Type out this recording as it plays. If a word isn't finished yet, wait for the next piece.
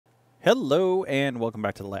Hello and welcome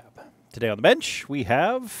back to the lab. Today on the bench we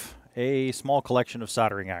have a small collection of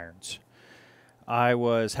soldering irons. I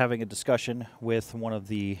was having a discussion with one of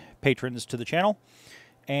the patrons to the channel,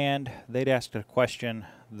 and they'd asked a question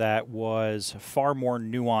that was far more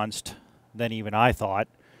nuanced than even I thought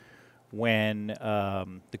when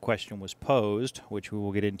the question was posed, which we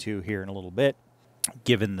will get into here in a little bit.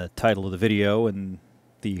 Given the title of the video and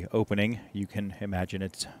the opening, you can imagine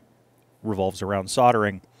it revolves around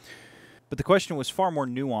soldering. But the question was far more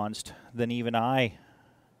nuanced than even I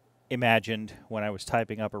imagined when I was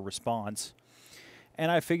typing up a response. And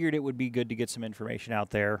I figured it would be good to get some information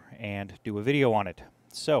out there and do a video on it.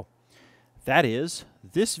 So that is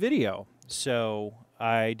this video. So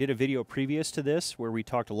I did a video previous to this where we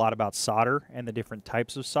talked a lot about solder and the different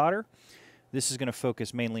types of solder. This is going to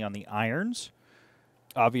focus mainly on the irons.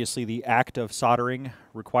 Obviously, the act of soldering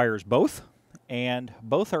requires both. And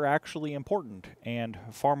both are actually important, and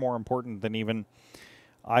far more important than even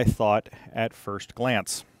I thought at first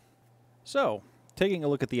glance. So, taking a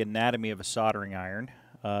look at the anatomy of a soldering iron,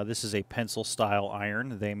 this is a pencil-style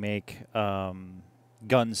iron. They make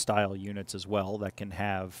gun-style units as well that can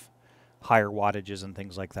have higher wattages and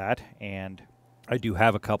things like that, and I do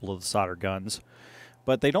have a couple of the solder guns,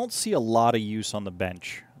 but they don't see a lot of use on the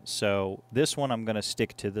bench. So this one I'm going to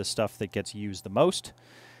stick to the stuff that gets used the most.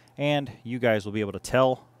 And you guys will be able to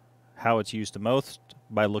tell how it's used the most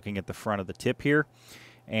by looking at the front of the tip here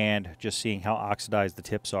and just seeing how oxidized the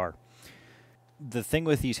tips are. The thing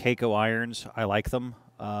with these Hakko irons, I like them.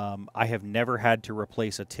 I have never had to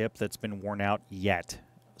replace a tip that's been worn out yet.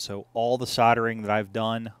 So all the soldering that I've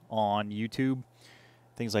done on YouTube,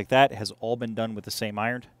 things like that, has all been done with the same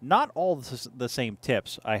iron. Not all the same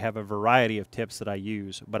tips. I have a variety of tips that I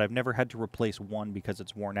use, but I've never had to replace one because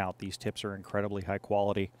it's worn out. These tips are incredibly high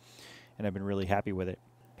quality, and I've been really happy with it.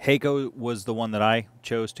 Hakko was the one that I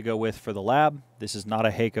chose to go with for the lab. This is not a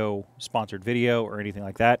Hakko sponsored video or anything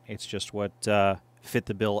like that. It's just what fit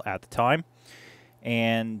the bill at the time.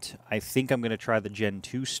 And I think I'm going to try the Gen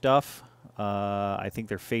 2 stuff. I think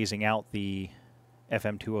they're phasing out the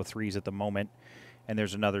FM203s at the moment, and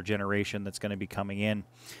there's another generation that's going to be coming in.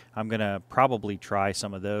 I'm going to probably try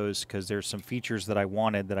some of those because there's some features that I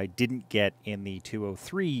wanted that I didn't get in the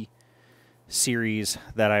 203 series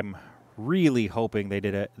that I'm really hoping they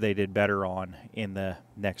did better on in the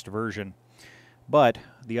next version. But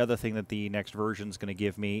the other thing that the next version is going to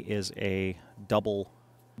give me is a double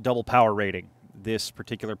power rating. This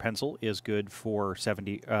particular pencil is good for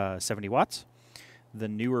 70 watts. The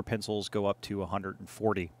newer pencils go up to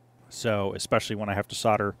 140. So especially when I have to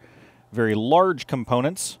solder very large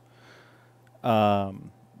components, that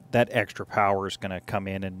extra power is going to come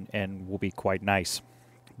in and will be quite nice.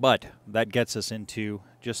 But that gets us into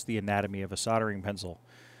just the anatomy of a soldering pencil.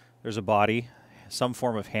 There's a body, some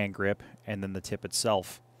form of hand grip, and then the tip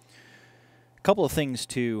itself. A couple of things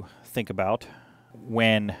to think about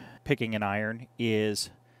when picking an iron is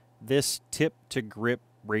this tip to grip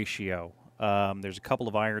ratio. There's a couple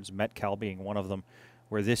of irons, Metcal being one of them,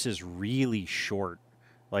 where this is really short,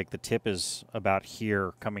 like the tip is about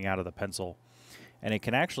here coming out of the pencil. And it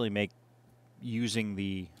can actually make using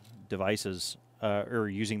the devices, or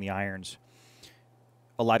using the irons,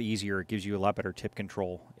 a lot easier. It gives you a lot better tip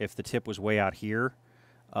control. If the tip was way out here,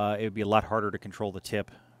 it would be a lot harder to control the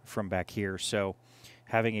tip from back here. So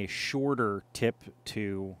having a shorter tip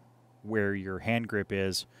to where your hand grip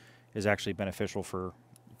is actually beneficial for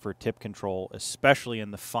tip control, especially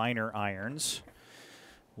in the finer irons.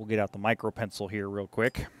 We'll get out the micro pencil here real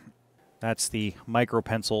quick. That's the micro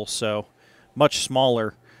pencil, so much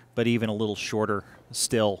smaller, but even a little shorter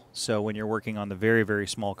still. So when you're working on the very, very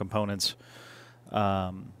small components,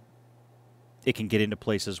 it can get into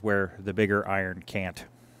places where the bigger iron can't.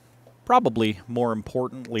 Probably more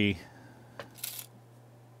importantly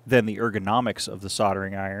than the ergonomics of the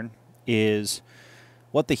soldering iron is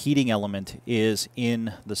what the heating element is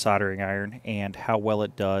in the soldering iron and how well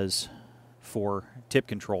it does for tip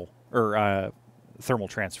control or thermal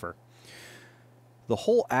transfer. The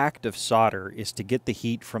whole act of solder is to get the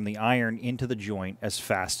heat from the iron into the joint as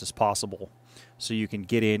fast as possible, so you can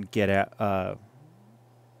get in,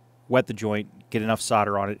 wet the joint, get enough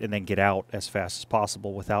solder on it, and then get out as fast as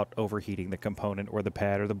possible without overheating the component or the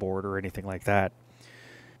pad or the board or anything like that.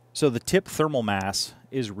 So the tip thermal mass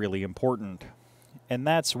is really important, and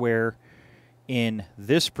that's where in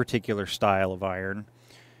this particular style of iron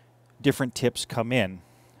different tips come in.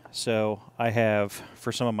 So I have,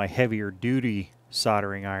 for some of my heavier duty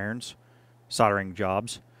soldering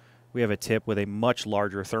jobs, we have a tip with a much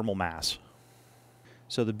larger thermal mass.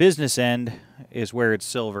 So the business end is where it's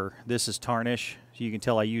silver. This is tarnish, So you can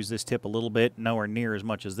tell I use this tip a little bit, nowhere near as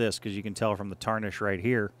much as this, because you can tell from the tarnish right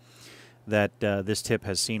here that this tip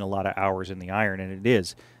has seen a lot of hours in the iron, and it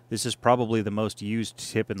is. This is probably the most used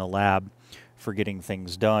tip in the lab for getting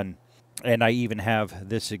things done. And I even have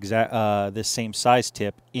this this same size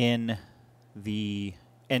tip in the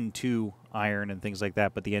N2 iron and things like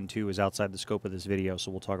that, but the N2 is outside the scope of this video,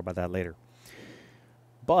 so we'll talk about that later.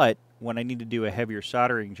 But when I need to do a heavier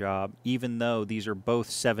soldering job, even though these are both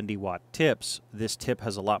 70-watt tips, this tip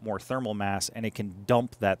has a lot more thermal mass, and it can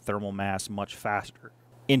dump that thermal mass much faster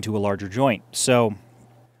into a larger joint. So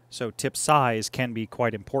tip size can be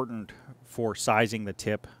quite important for sizing the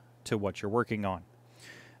tip to what you're working on.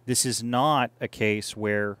 This is not a case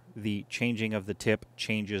where the changing of the tip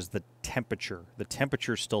changes the temperature. The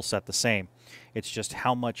temperature is still set the same. It's just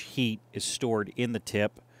how much heat is stored in the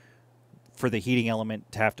tip for the heating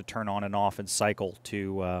element to have to turn on and off and cycle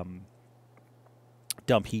to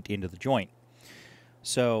dump heat into the joint.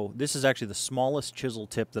 So this is actually the smallest chisel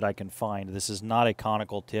tip that I can find. This is not a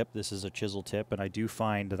conical tip. This is a chisel tip, and I do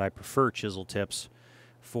find that I prefer chisel tips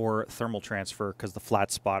for thermal transfer because the flat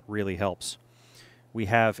spot really helps. We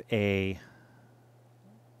have a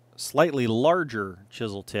slightly larger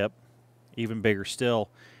chisel tip, even bigger still,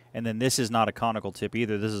 and then this is not a conical tip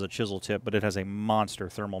either. This is a chisel tip, but it has a monster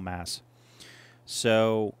thermal mass.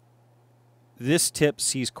 So this tip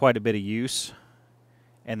sees quite a bit of use.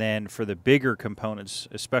 And then for the bigger components,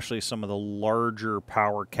 especially some of the larger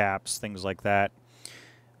power caps, things like that,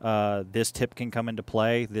 this tip can come into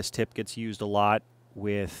play. This tip gets used a lot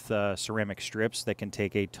with ceramic strips that can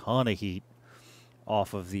take a ton of heat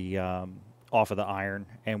off of the iron,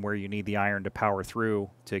 and where you need the iron to power through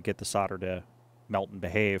to get the solder to melt and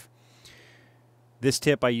behave. This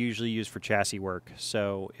tip I usually use for chassis work.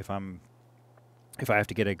 So if I have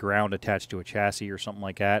to get a ground attached to a chassis or something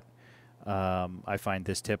like that, I find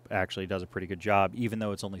this tip actually does a pretty good job. Even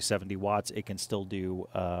though it's only 70 watts, it can still do,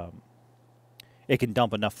 it can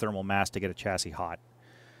dump enough thermal mass to get a chassis hot.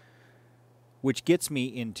 Which gets me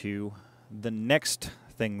into the next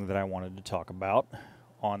thing that I wanted to talk about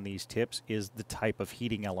on these tips is the type of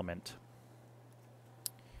heating element.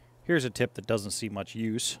 Here's a tip that doesn't see much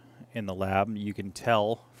use in the lab. You can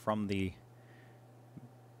tell from the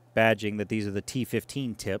badging that these are the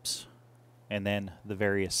T15 tips, and then the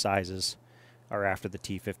various sizes are after the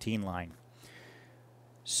T15 line.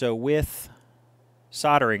 So with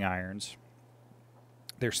soldering irons,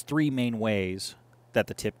 there's three main ways that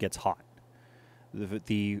the tip gets hot.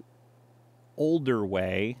 The older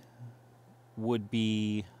way would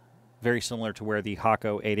be very similar to where the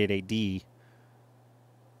Hakko 888D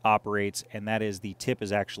operates, and that is the tip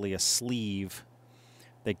is actually a sleeve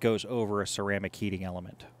that goes over a ceramic heating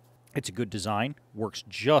element. It's a good design, works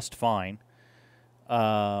just fine.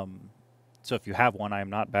 So if you have one, I am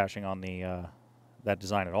not bashing on the that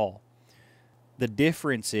design at all. The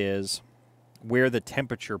difference is where the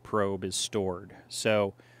temperature probe is stored.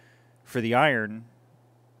 So for the iron,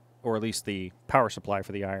 or at least the power supply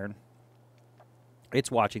for the iron,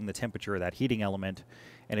 it's watching the temperature of that heating element,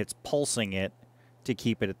 and it's pulsing it to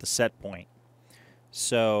keep it at the set point.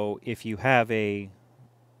 So if you have a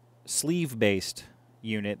sleeve-based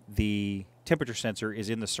unit, the temperature sensor is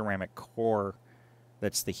in the ceramic core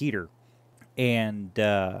that's the heater. And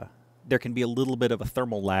there can be a little bit of a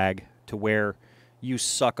thermal lag to where you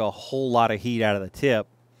suck a whole lot of heat out of the tip,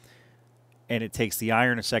 and it takes the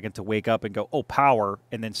iron a second to wake up and go, oh, power,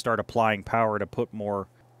 and then start applying power to put more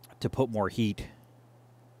heat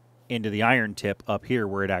into the iron tip up here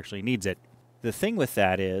where it actually needs it. The thing with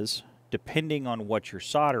that is, depending on what you're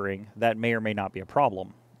soldering, that may or may not be a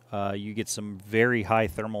problem. You get some very high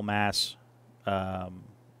thermal mass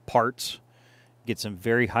parts, get some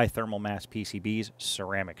very high thermal mass PCBs,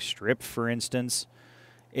 ceramic strip, for instance.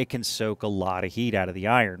 It can soak a lot of heat out of the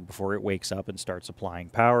iron before it wakes up and starts applying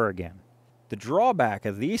power again. The drawback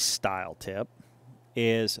of these style tip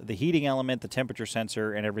is the heating element, the temperature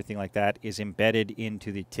sensor, and everything like that is embedded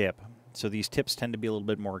into the tip. So these tips tend to be a little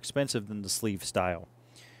bit more expensive than the sleeve style.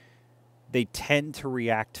 They tend to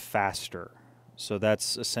react faster. So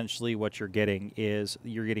that's essentially what you're getting, is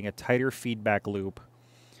you're getting a tighter feedback loop,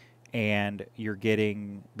 and you're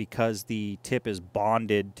getting, because the tip is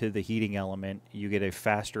bonded to the heating element, you get a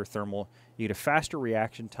faster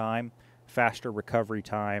reaction time, faster recovery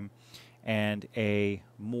time, and a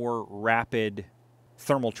more rapid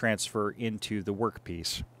thermal transfer into the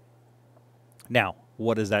workpiece. Now,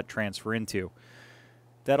 what does that transfer into?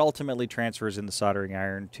 That ultimately transfers in the soldering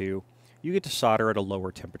iron to, you get to solder at a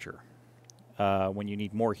lower temperature. When you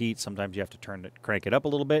need more heat, sometimes you have to crank it up a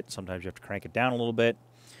little bit, sometimes you have to crank it down a little bit.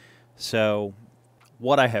 So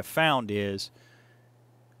what I have found is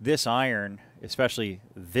this iron especially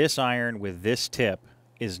this iron with this tip,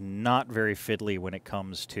 is not very fiddly when it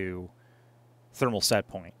comes to thermal set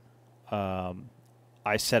point.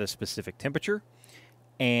 I set a specific temperature,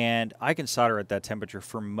 and I can solder at that temperature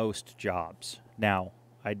for most jobs. Now,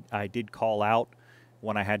 I did call out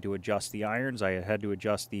when I had to adjust the irons. I had to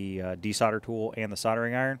adjust the desolder tool and the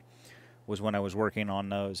soldering iron, was when I was working on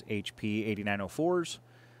those HP 8904s.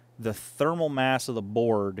 The thermal mass of the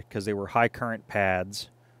board, because they were high current pads,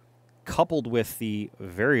 coupled with the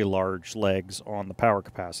very large legs on the power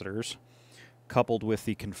capacitors, coupled with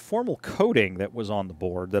the conformal coating that was on the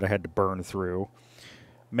board that I had to burn through,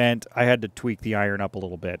 meant I had to tweak the iron up a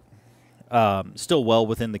little bit. Still well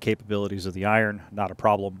within the capabilities of the iron, not a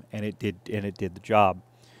problem, and it did the job.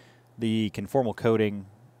 The conformal coating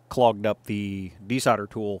clogged up the desolder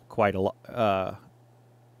tool quite a lot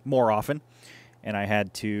more often, and I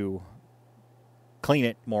had to clean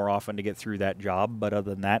it more often to get through that job, but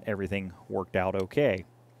other than that, everything worked out okay.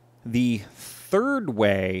 The third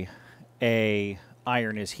way a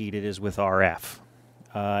iron is heated is with RF,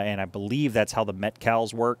 and I believe that's how the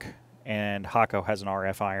Metcals work, and Hakko has an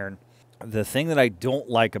RF iron. The thing that I don't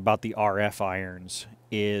like about the RF irons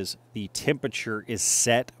is the temperature is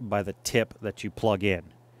set by the tip that you plug in.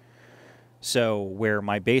 So where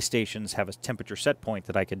my base stations have a temperature set point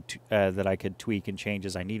that I could tweak and change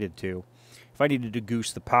as I needed to, if I needed to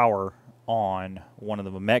goose the power on one of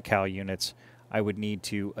the Metcal units, I would need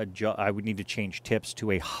to adjust. I would need to change tips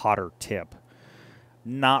to a hotter tip.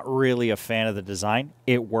 Not really a fan of the design.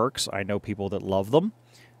 It works. I know people that love them.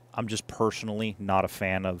 I'm just personally not a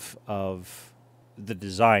fan of the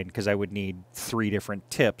design, because I would need 3 different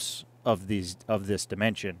tips of this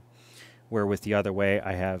dimension. Where with the other way,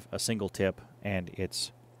 I have a single tip, and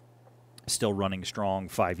it's still running strong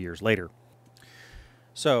 5 years later.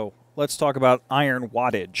 So let's talk about iron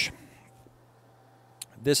wattage.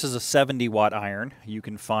 This is a 70 watt iron. You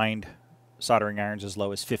can find soldering irons as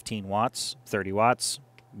low as 15 watts, 30 watts,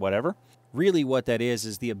 whatever. Really what that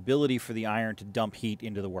is the ability for the iron to dump heat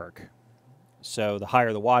into the work. So the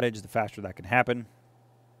higher the wattage, the faster that can happen.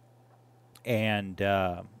 And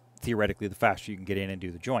theoretically, the faster you can get in and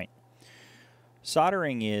do the joint.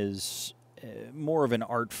 Soldering is more of an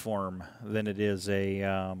art form than it is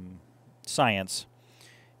a science,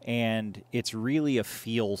 and it's really a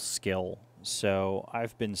feel skill. So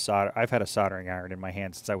I've had a soldering iron in my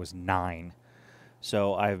hand since I was 9,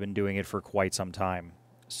 so I've been doing it for quite some time.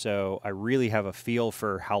 So I really have a feel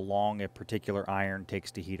for how long a particular iron takes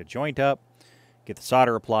to heat a joint up, get the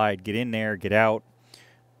solder applied, get in there, get out,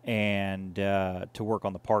 and to work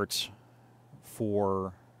on the parts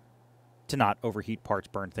to not overheat parts,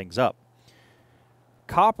 burn things up.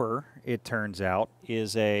 Copper, it turns out,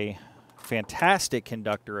 is a fantastic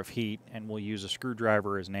conductor of heat, and we'll use a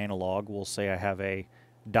screwdriver as an analog. We'll say I have a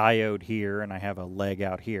diode here and I have a leg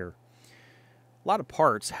out here. A lot of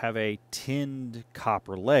parts have a tinned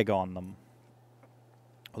copper leg on them.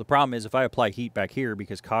 Well, the problem is if I apply heat back here,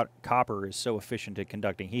 because copper is so efficient at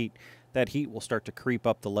conducting heat, that heat will start to creep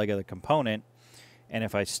up the leg of the component. And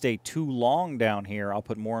if I stay too long down here, I'll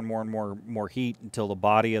put more and more heat until the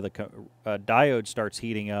body of the diode starts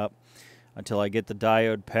heating up, until I get the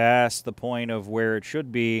diode past the point of where it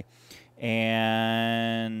should be,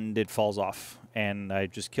 and it falls off. And I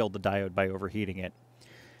just killed the diode by overheating it.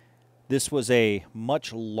 This was a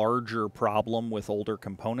much larger problem with older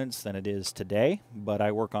components than it is today, but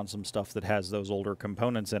I work on some stuff that has those older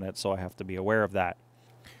components in it, so I have to be aware of that.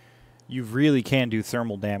 You really can do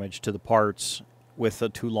thermal damage to the parts with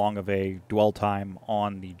too long of a dwell time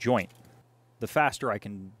on the joint. The faster I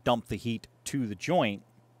can dump the heat to the joint,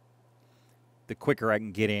 the quicker I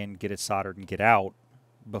can get in, get it soldered, and get out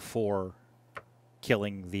before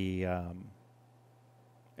killing the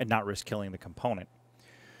and not risk killing the component.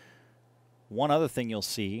 One other thing you'll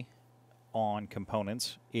see on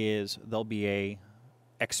components is there'll be a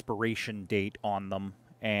expiration date on them,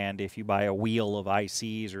 and if you buy a wheel of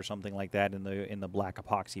ICs or something like that in the black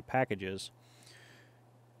epoxy packages,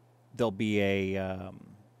 there'll be a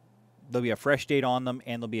fresh date on them,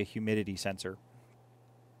 and there'll be a humidity sensor.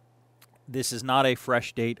 This is not a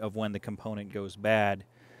fresh date of when the component goes bad.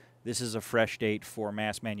 This is a fresh date for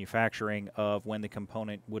mass manufacturing of when the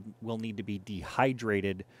component will need to be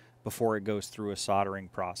dehydrated before it goes through a soldering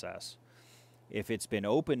process. If it's been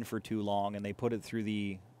open for too long and they put it through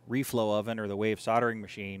the reflow oven or the wave soldering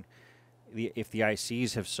machine, if the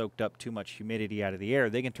ICs have soaked up too much humidity out of the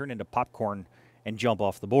air, they can turn into popcorn and jump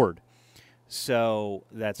off the board. So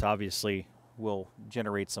that's obviously will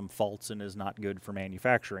generate some faults and is not good for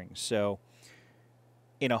manufacturing. So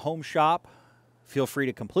in a home shop, feel free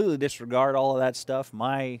to completely disregard all of that stuff.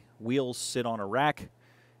 My wheels sit on a rack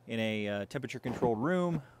in a temperature-controlled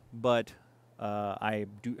room, but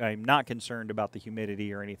I'm not concerned about the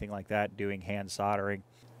humidity or anything like that doing hand soldering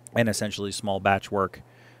and essentially small batch work.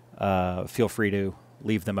 Feel free to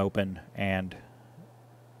leave them open and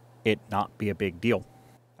it not be a big deal.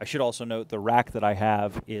 I should also note the rack that I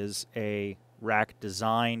have is a rack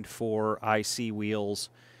designed for IC wheels,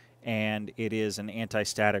 and it is an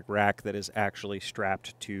anti-static rack that is actually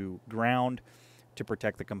strapped to ground to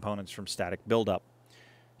protect the components from static buildup.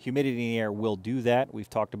 Humidity in the air will do that. We've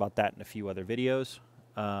talked about that in a few other videos.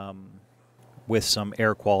 With some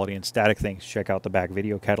air quality and static things, check out the back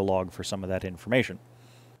video catalog for some of that information.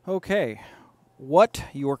 Okay, what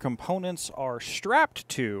your components are strapped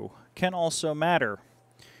to can also matter.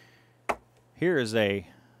 Here is a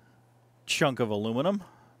chunk of aluminum,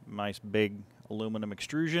 nice big aluminum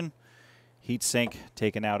extrusion, heat sink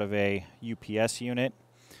taken out of a UPS unit,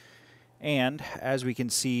 and as we can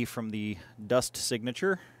see from the dust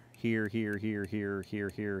signature, here, here, here, here, here,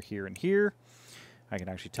 here, here, and here, I can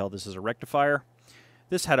actually tell this is a rectifier.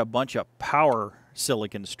 This had a bunch of power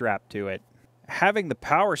silicon strapped to it. Having the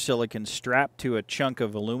power silicon strapped to a chunk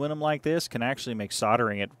of aluminum like this can actually make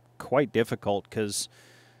soldering it quite difficult, because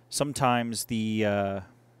sometimes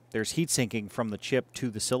there's heat sinking from the chip to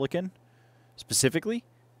the silicon specifically,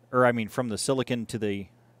 or I mean from the silicon to the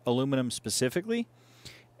aluminum specifically,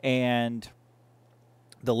 and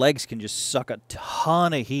the legs can just suck a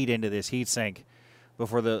ton of heat into this heat sink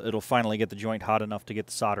before it'll finally get the joint hot enough to get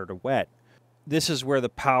the solder to wet. This is where the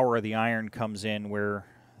power of the iron comes in, where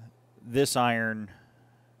this iron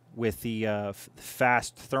with the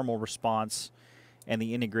fast thermal response and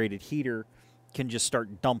the integrated heater can just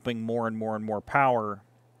start dumping more and more and more power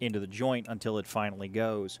into the joint until it finally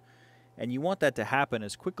goes. And you want that to happen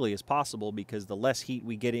as quickly as possible, because the less heat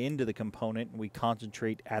we get into the component and we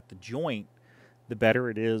concentrate at the joint, the better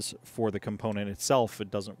it is for the component itself.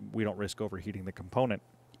 We don't risk overheating the component.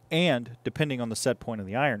 And depending on the set point of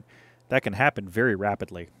the iron, that can happen very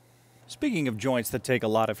rapidly. Speaking of joints that take a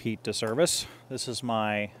lot of heat to service, this is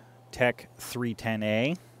my Tech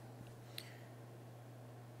 310A.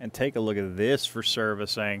 And take a look at this for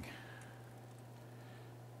servicing.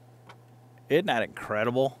 Isn't that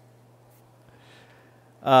incredible?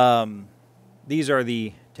 These are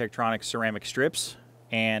the Tektronix ceramic strips,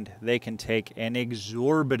 and they can take an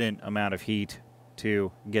exorbitant amount of heat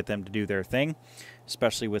to get them to do their thing,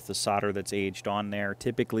 especially with the solder that's aged on there.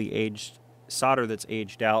 Typically, solder that's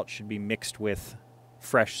aged out should be mixed with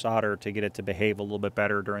fresh solder to get it to behave a little bit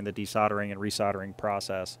better during the desoldering and resoldering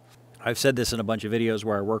process. I've said this in a bunch of videos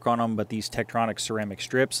where I work on them, but these Tektronix ceramic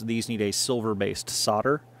strips, these need a silver-based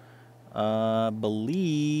solder.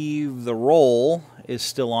 Believe the roll is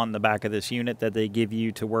still on the back of this unit that they give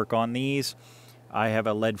you to work on these. I have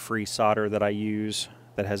a lead-free solder that I use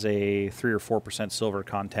that has a 3 or 4% silver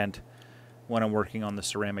content when I'm working on the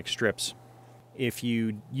ceramic strips. If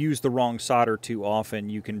you use the wrong solder too often,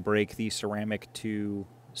 you can break the ceramic to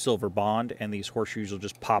silver bond, and these horseshoes will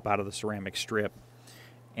just pop out of the ceramic strip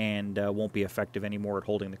and won't be effective anymore at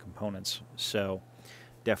holding the components. So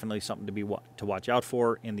definitely something to watch out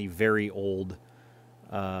for in the very old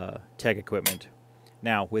Tech equipment.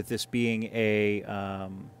 Now, with this being a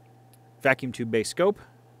vacuum tube based scope,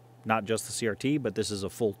 not just the CRT, but this is a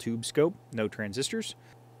full tube scope, no transistors.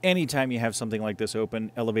 Anytime you have something like this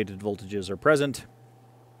open, elevated voltages are present.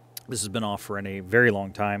 This has been off for a very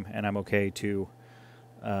long time, and I'm okay to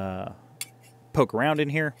poke around in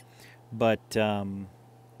here, but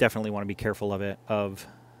definitely want to be careful of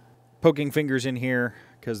poking fingers in here,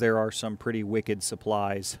 because there are some pretty wicked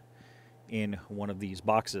supplies in one of these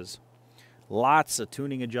boxes. Lots of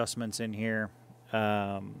tuning adjustments in here.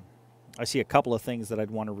 I see a couple of things that I'd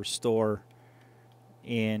want to restore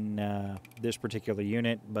in this particular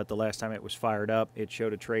unit, but the last time it was fired up, it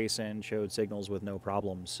showed a trace and showed signals with no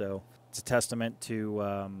problems. So it's a testament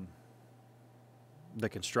to the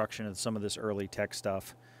construction of some of this early Tech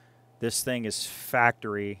stuff. This thing is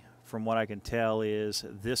factory. From what I can tell, is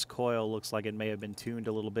this coil looks like it may have been tuned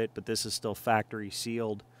a little bit, but this is still factory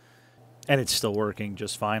sealed, and it's still working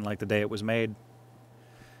just fine like the day it was made.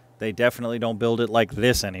 They definitely don't build it like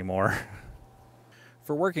this anymore.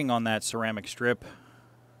 For working on that ceramic strip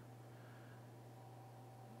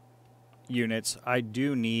units, I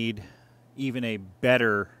do need even a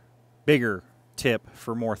bigger tip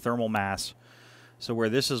for more thermal mass. So where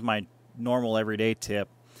this is my normal everyday tip,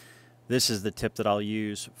 this is the tip that I'll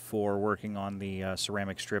use for working on the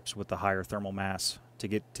ceramic strips with the higher thermal mass to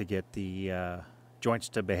get the joints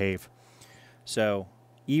to behave. So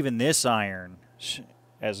even this iron,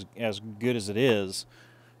 as good as it is,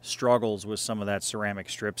 struggles with some of that ceramic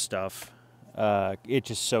strip stuff. It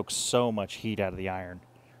just soaks so much heat out of the iron.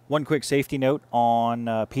 One quick safety note on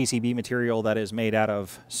PCB material that is made out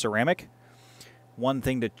of ceramic. One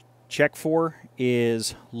thing to check for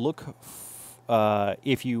is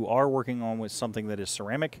if you are working on with something that is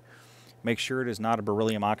ceramic, make sure it is not a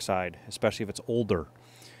beryllium oxide, especially if it's older.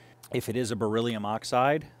 If it is a beryllium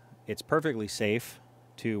oxide, it's perfectly safe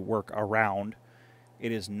to work around.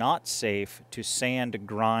 It is not safe to sand,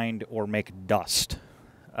 grind, or make dust.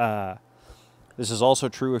 This is also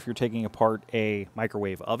true if you're taking apart a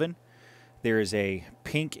microwave oven. There is a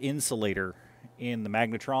pink insulator in the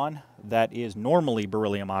magnetron that is normally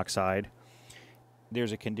beryllium oxide.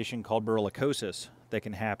 There's a condition called berylicosis that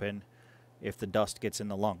can happen if the dust gets in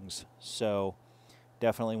the lungs. So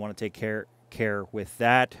definitely want to take care with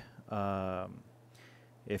that.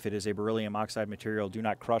 If it is a beryllium oxide material, do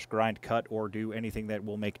not crush, grind, cut, or do anything that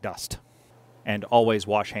will make dust. And always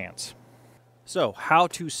wash hands. So, how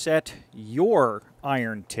to set your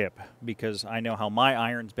iron tip, because I know how my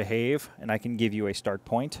irons behave, and I can give you a start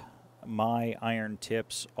point. My iron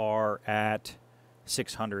tips are at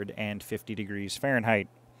 650 degrees Fahrenheit.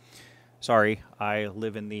 Sorry, I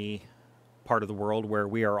live in the part of the world where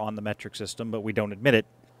we are on the metric system, but we don't admit it.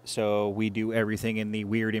 So we do everything in the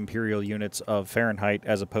weird imperial units of Fahrenheit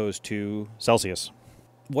as opposed to Celsius.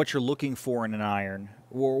 What you're looking for in an iron,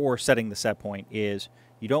 or setting the set point, is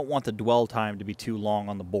you don't want the dwell time to be too long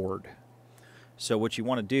on the board. So what you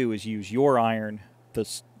want to do is use your iron,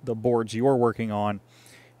 the boards you're working on,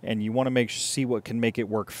 and you want to see what can make it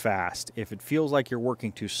work fast. If it feels like you're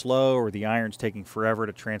working too slow or the iron's taking forever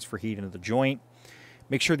to transfer heat into the joint,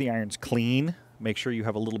 make sure the iron's clean. Make sure you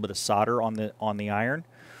have a little bit of solder on the iron.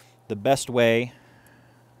 The best way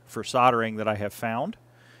for soldering that I have found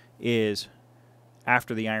is,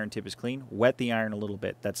 after the iron tip is clean, wet the iron a little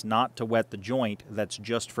bit. That's not to wet the joint, that's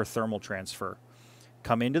just for thermal transfer.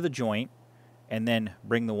 Come into the joint and then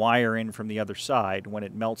bring the wire in from the other side. When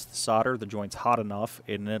it melts the solder, the joint's hot enough,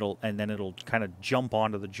 and then it'll kind of jump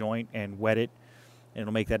onto the joint and wet it, and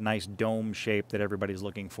it'll make that nice dome shape that everybody's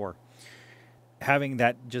looking for. Having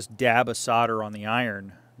that just dab of solder on the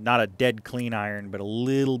iron, not a dead clean iron, but a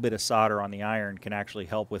little bit of solder on the iron, can actually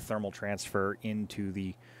help with thermal transfer into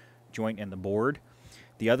the joint and the board.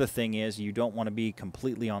 The other thing is, you don't want to be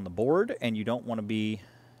completely on the board, and you don't want to be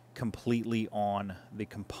completely on the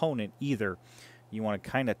component either. You want to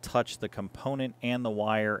kind of touch the component and the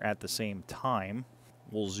wire at the same time.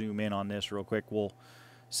 We'll zoom in on this real quick. We'll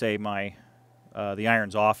say the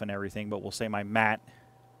iron's off and everything, but we'll say my mat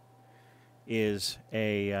is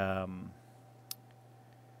my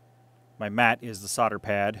mat is the solder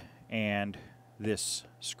pad, and this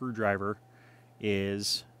screwdriver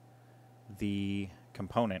is the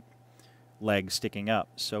component leg sticking up.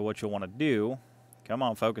 So what you'll want to do, come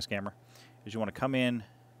on focus camera, is you want to come in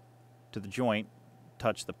to the joint,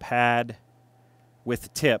 touch the pad with the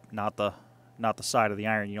tip, not the side of the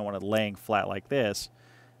iron. You don't want it laying flat like this.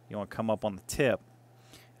 You want to come up on the tip,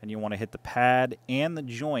 and you want to hit the pad and the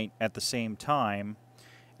joint at the same time,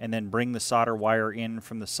 and then bring the solder wire in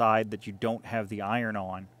from the side that you don't have the iron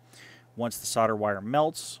on. Once the solder wire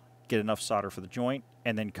melts, get enough solder for the joint,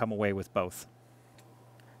 and then come away with both.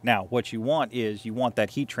 Now, what you want is, you want that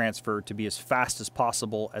heat transfer to be as fast as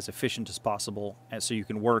possible, as efficient as possible, and so you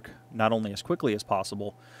can work not only as quickly as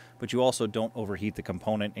possible, but you also don't overheat the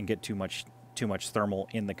component and get too much thermal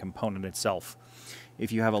in the component itself.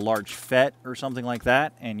 If you have a large FET or something like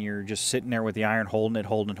that, and you're just sitting there with the iron holding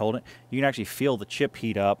it, you can actually feel the chip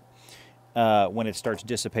heat up when it starts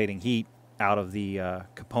dissipating heat out of the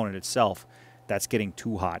component itself. That's getting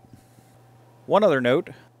too hot. One other note,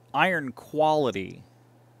 iron quality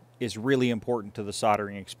is really important to the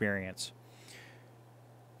soldering experience.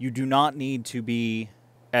 You do not need to be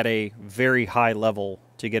at a very high level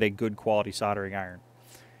to get a good quality soldering iron.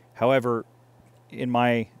 However, in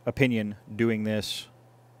my opinion, doing this,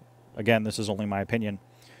 again, this is only my opinion,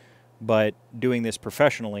 but doing this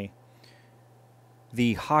professionally,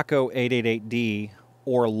 the Hakko 888D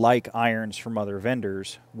or like irons from other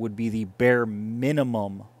vendors would be the bare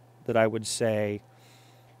minimum that I would say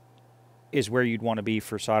is where you'd want to be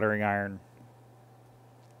for soldering iron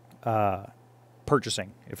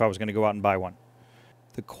purchasing if I was going to go out and buy one.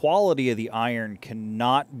 The quality of the iron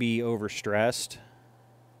cannot be overstressed.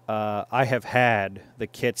 I have had the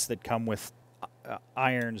kits that come with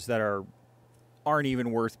irons that aren't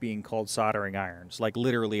even worth being called soldering irons. Like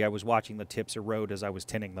literally, I was watching the tips erode as I was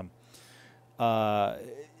tinning them.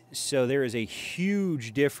 So there is a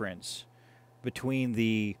huge difference between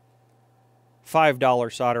the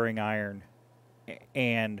 $5 soldering iron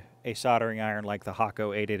and a soldering iron like the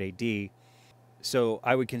Hakko 888D. So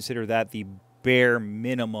I would consider that the bare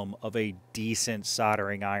minimum of a decent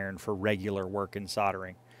soldering iron for regular work in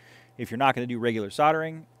soldering. If you're not going to do regular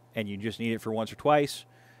soldering and you just need it for once or twice,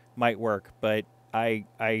 might work. But I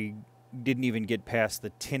didn't even get past the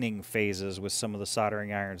tinning phases with some of the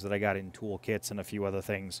soldering irons that I got in toolkits and a few other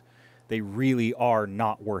things. They really are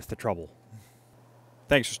not worth the trouble.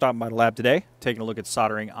 Thanks for stopping by the lab today, taking a look at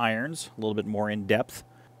soldering irons a little bit more in depth.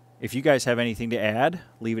 If you guys have anything to add,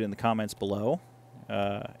 leave it in the comments below.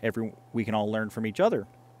 We can all learn from each other.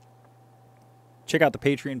 Check out the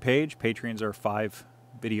Patreon page. Patreons are 5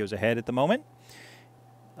 videos ahead at the moment.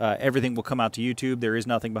 Everything will come out to YouTube. There is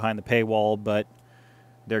nothing behind the paywall, but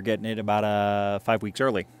they're getting it about 5 weeks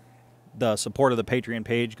early. The support of the Patreon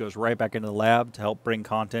page goes right back into the lab to help bring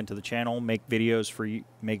content to the channel, make videos for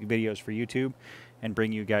YouTube, and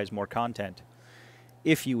bring you guys more content.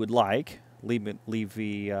 If you would like, leave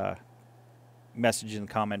the message in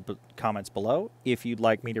the comments below. If you'd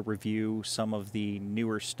like me to review some of the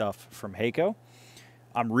newer stuff from Hakko,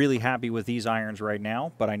 I'm really happy with these irons right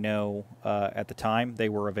now, but I know at the time they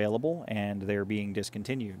were available and they're being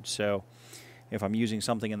discontinued. So if I'm using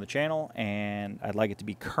something in the channel and I'd like it to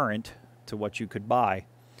be current to what you could buy,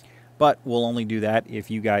 but we'll only do that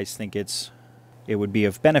if you guys think it would be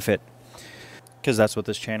of benefit, because that's what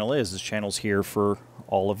this channel is. This channel's here for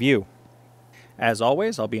all of you. As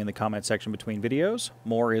always, I'll be in the comment section between videos.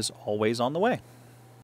 More is always on the way.